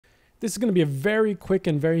This is going to be a very quick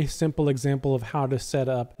and very simple example of how to set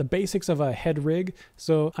up the basics of a head rig.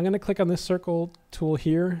 So I'm going to click on this circle tool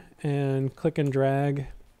here and click and drag.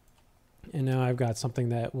 And now I've got something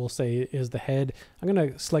that we'll say is the head. I'm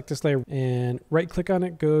going to select this layer and right click on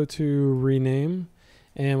it, go to rename,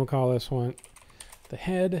 and we'll call this one the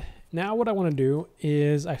head. Now what I want to do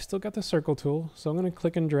is I've still got the circle tool. So I'm going to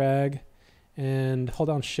click and drag and hold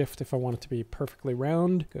down shift if I want it to be perfectly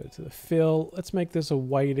round. Go to the fill. Let's make this a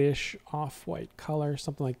whitish off-white color,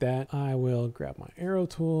 something like that. I will grab my arrow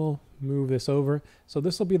tool, move this over. So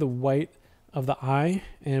this will be the white of the eye,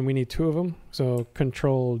 and we need two of them. So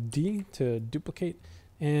Control D to duplicate.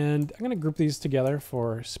 And I'm going to group these together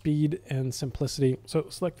for speed and simplicity. So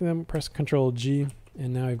select them, press Control G,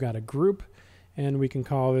 and now we've got a group. And we can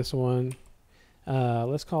call this one,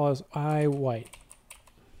 let's call this eye white.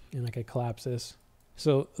 And I can collapse this.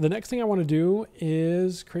 So the next thing I want to do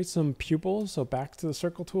is create some pupils. So back to the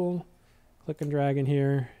circle tool, click and drag in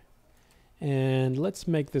here, and let's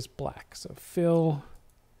make this black. So fill,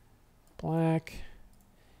 black,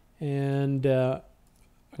 and I'm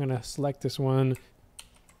going to select this one,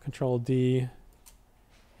 Control D,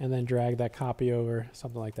 and then drag that copy over,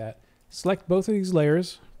 something like that. Select both of these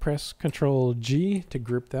layers, press Control G to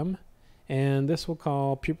group them, and this we'll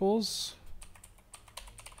call pupils.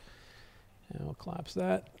 And we'll collapse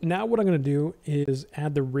that. Now what I'm going to do is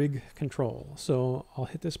add the rig control. So I'll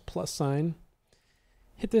hit this plus sign,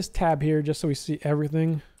 hit this tab here just so we see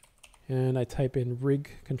everything. And I type in rig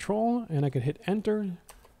control and I could hit enter.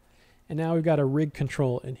 And now we've got a rig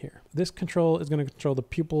control in here. This control is going to control the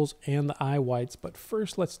pupils and the eye whites. But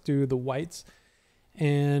first let's do the whites.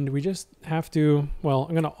 And we just have to, well,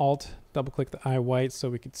 I'm going to Alt double click the eye white so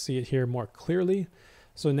we could see it here more clearly.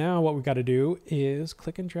 So now what we've got to do is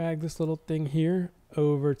click and drag this little thing here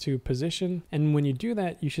over to position. And when you do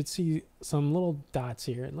that, you should see some little dots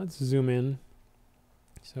here. And let's zoom in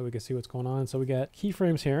so we can see what's going on. So we got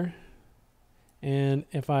keyframes here. And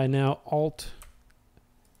if I now Alt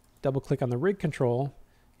double click on the rig control,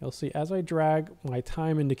 you'll see as I drag my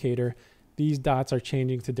time indicator, these dots are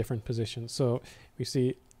changing to different positions. So we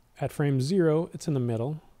see at frame 0, it's in the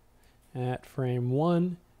middle. At frame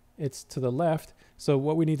 1, it's to the left. So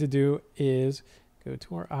what we need to do is go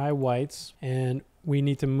to our eye whites and we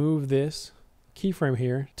need to move this keyframe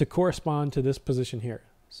here to correspond to this position here.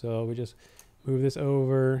 So we just move this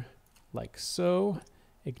over like so,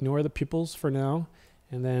 ignore the pupils for now.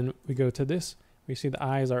 And then we go to this, we see the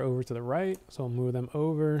eyes are over to the right. So I'll move them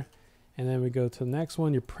over and then we go to the next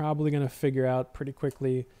one. You're probably going to figure out pretty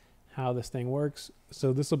quickly how this thing works.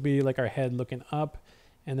 So this will be like our head looking up.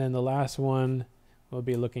 And then the last one will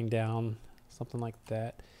be looking down, something like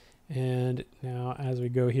that. And now as we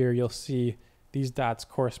go here, you'll see these dots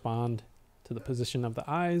correspond to the position of the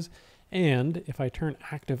eyes. And if I turn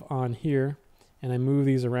active on here and I move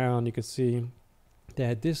these around, you can see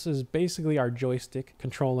that this is basically our joystick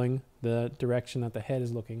controlling the direction that the head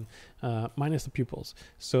is looking, minus the pupils.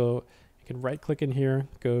 So you can right click in here,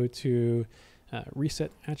 go to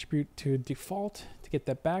reset attribute to default to get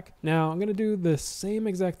that back. Now I'm going to do the same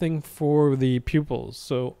exact thing for the pupils.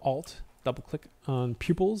 So Alt, double click on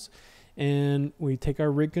pupils, and we take our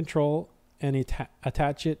rig control and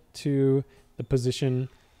attach it to the position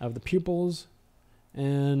of the pupils,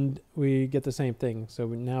 and we get the same thing. So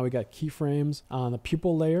now we got keyframes on the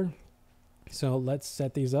pupil layer. So let's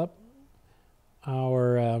set these up.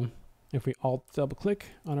 Our if we Alt double click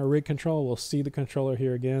on our rig control, we'll see the controller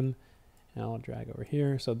here again. And I'll drag over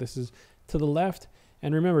here. So this is to the left.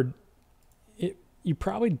 And remember, you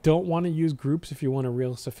probably don't want to use groups if you want a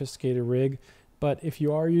real sophisticated rig. But if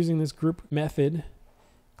you are using this group method,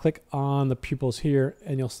 click on the pupils here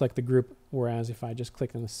and you'll select the group. Whereas if I just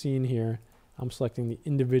click on the scene here, I'm selecting the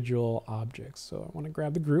individual objects. So I want to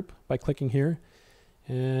grab the group by clicking here.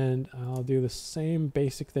 And I'll do the same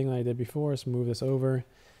basic thing that I did before. So move this over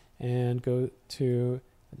and go to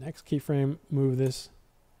the next keyframe, move this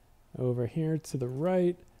over here to the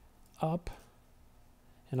right, up,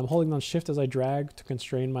 and I'm holding down shift as I drag to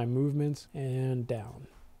constrain my movements, and down.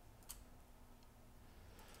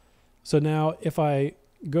 So now if I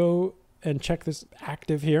go and check this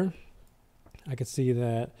active here, I can see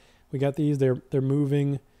that we got these, they're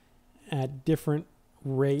moving at different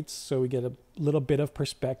rates, so we get a little bit of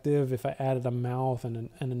perspective. If I added a mouth and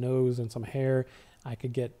a nose and some hair, I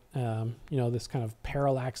could get this kind of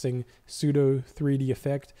parallaxing pseudo 3D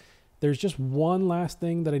effect. There's just one last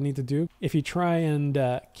thing that I need to do. If you try and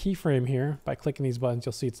keyframe here by clicking these buttons,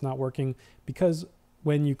 you'll see it's not working because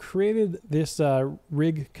when you created this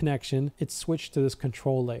rig connection, it switched to this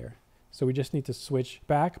control layer. So we just need to switch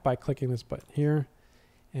back by clicking this button here,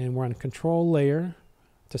 and we're on control layer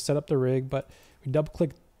to set up the rig, but we double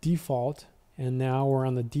click default, and now we're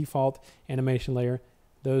on the default animation layer.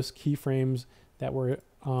 Those keyframes that were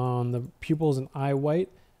on the pupils and eye white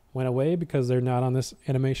went away because they're not on this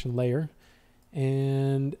animation layer.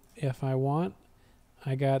 And if I want,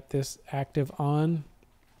 I got this active on.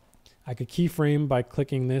 I could keyframe by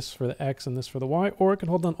clicking this for the X and this for the Y, or I could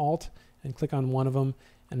hold on Alt and click on one of them,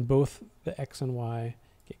 and both the X and Y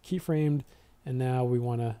get keyframed. And now we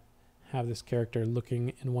want to have this character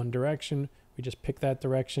looking in one direction. We just pick that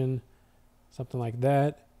direction, something like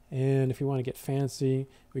that. And if you want to get fancy,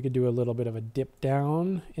 we could do a little bit of a dip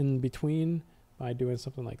down in between by doing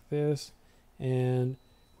something like this. And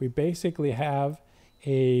we basically have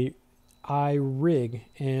a eye rig,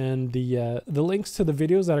 and the links to the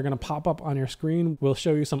videos that are going to pop up on your screen will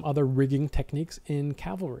show you some other rigging techniques in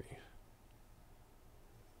Cavalry.